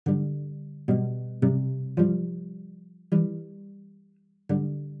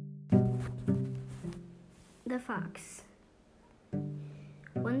The Fox.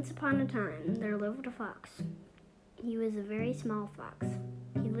 Once upon a time, there lived a fox. He was a very small fox.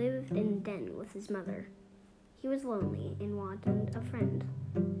 He lived in a den with his mother. He was lonely and wanted a friend.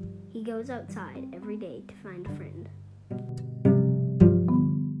 He goes outside every day to find a friend.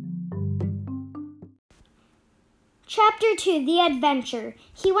 Chapter 2, The Adventure.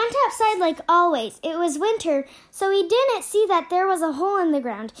 He went outside like always. It was winter, so he didn't see that there was a hole in the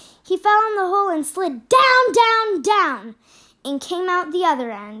ground. He fell in the hole and slid down, and came out the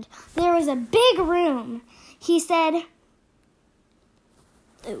other end. There was a big room. He said,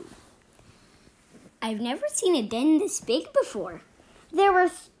 "Oh, I've never seen a den this big before." There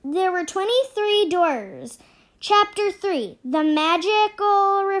were 23 doors. Chapter 3, The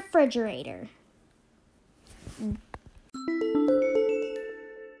Magical Refrigerator.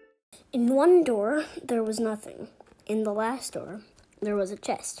 In one door, there was nothing. In the last door, there was a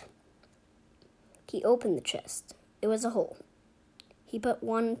chest. He opened the chest. It was a hole. He put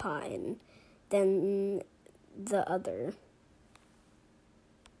one pie in, then the other.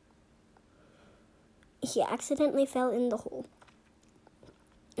 He accidentally fell in the hole.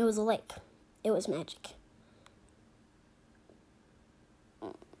 It was a lake. It was magic.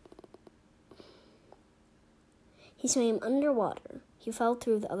 He swam underwater. He fell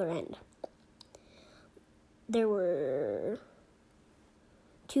through the other end. There were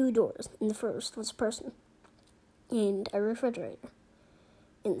 2 doors. In the first was a person and a refrigerator.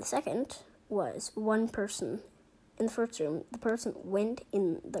 In the second was one person. In the first room, the person went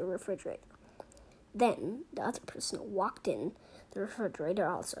in the refrigerator. Then the other person walked in the refrigerator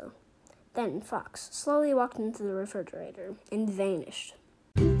also. Then Fox slowly walked into the refrigerator and vanished.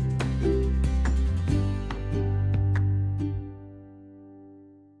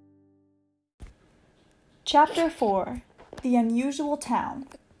 Chapter 4, The Unusual Town.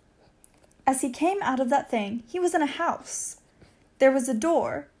 As he came out of that thing, he was in a house. There was a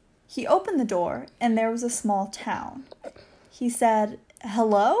door. He opened the door, and there was a small town. He said,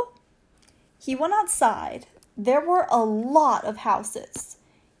 "Hello?" He went outside. There were a lot of houses.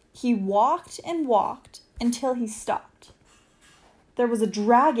 He walked and walked until he stopped. There was a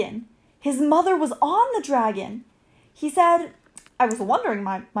dragon. His mother was on the dragon. He said, "I was wondering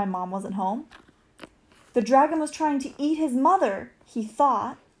my mom wasn't home." The dragon was trying to eat his mother, he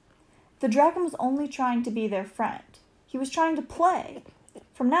thought. The dragon was only trying to be their friend. He was trying to play.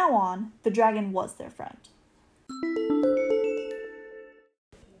 From now on, the dragon was their friend.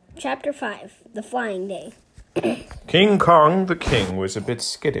 Chapter 5, The Flying Day. King Kong the king was a bit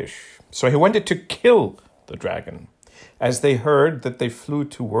skittish, so he wanted to kill the dragon, as they heard that they flew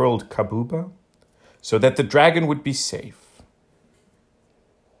to World Kabuba, so that the dragon would be safe.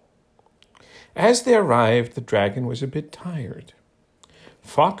 As they arrived, the dragon was a bit tired.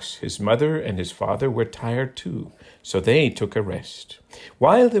 Fox, his mother, and his father were tired too, so they took a rest.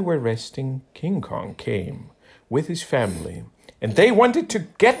 While they were resting, King Kong came with his family, and they wanted to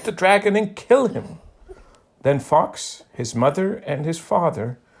get the dragon and kill him. Then Fox, his mother, and his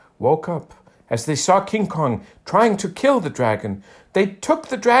father woke up as they saw King Kong trying to kill the dragon. They took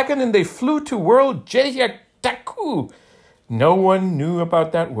the dragon and they flew to World Jayataku. No one knew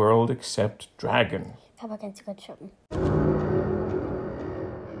about that world except Dragon.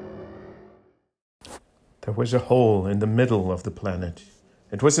 There was a hole in the middle of the planet.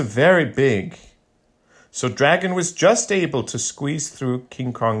 It wasn't very big, so Dragon was just able to squeeze through.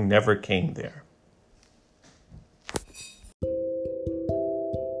 King Kong never came there.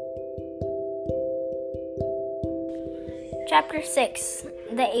 Chapter 6,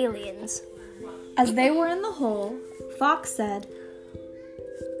 The Aliens. As they were in the hole, Fox said,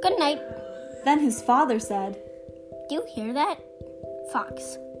 "Good night." Then his father said, "Do you hear that?"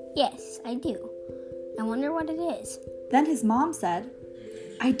 Fox. "Yes, I do. I wonder what it is." Then his mom said,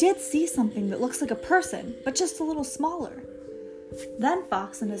 "I did see something that looks like a person, but just a little smaller." Then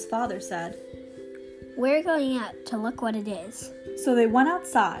Fox and his father said, "We're going out to look what it is." So they went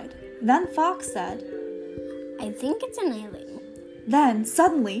outside. Then Fox said, "I think it's an alien." Then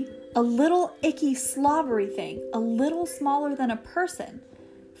suddenly, a little icky slobbery thing, a little smaller than a person.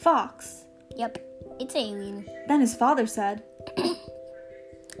 Fox. "Yep, it's alien." Then his father said,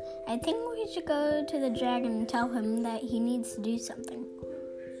 "I think we should go to the dragon and tell him that he needs to do something."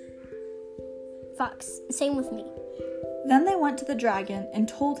 Fox. "Same with me." Then they went to the dragon and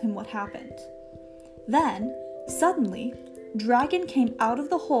told him what happened. Then, suddenly, Dragon came out of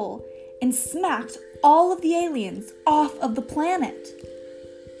the hole and smacked all of the aliens off of the planet.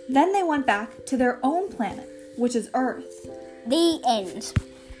 Then they went back to their own planet, which is Earth. The end.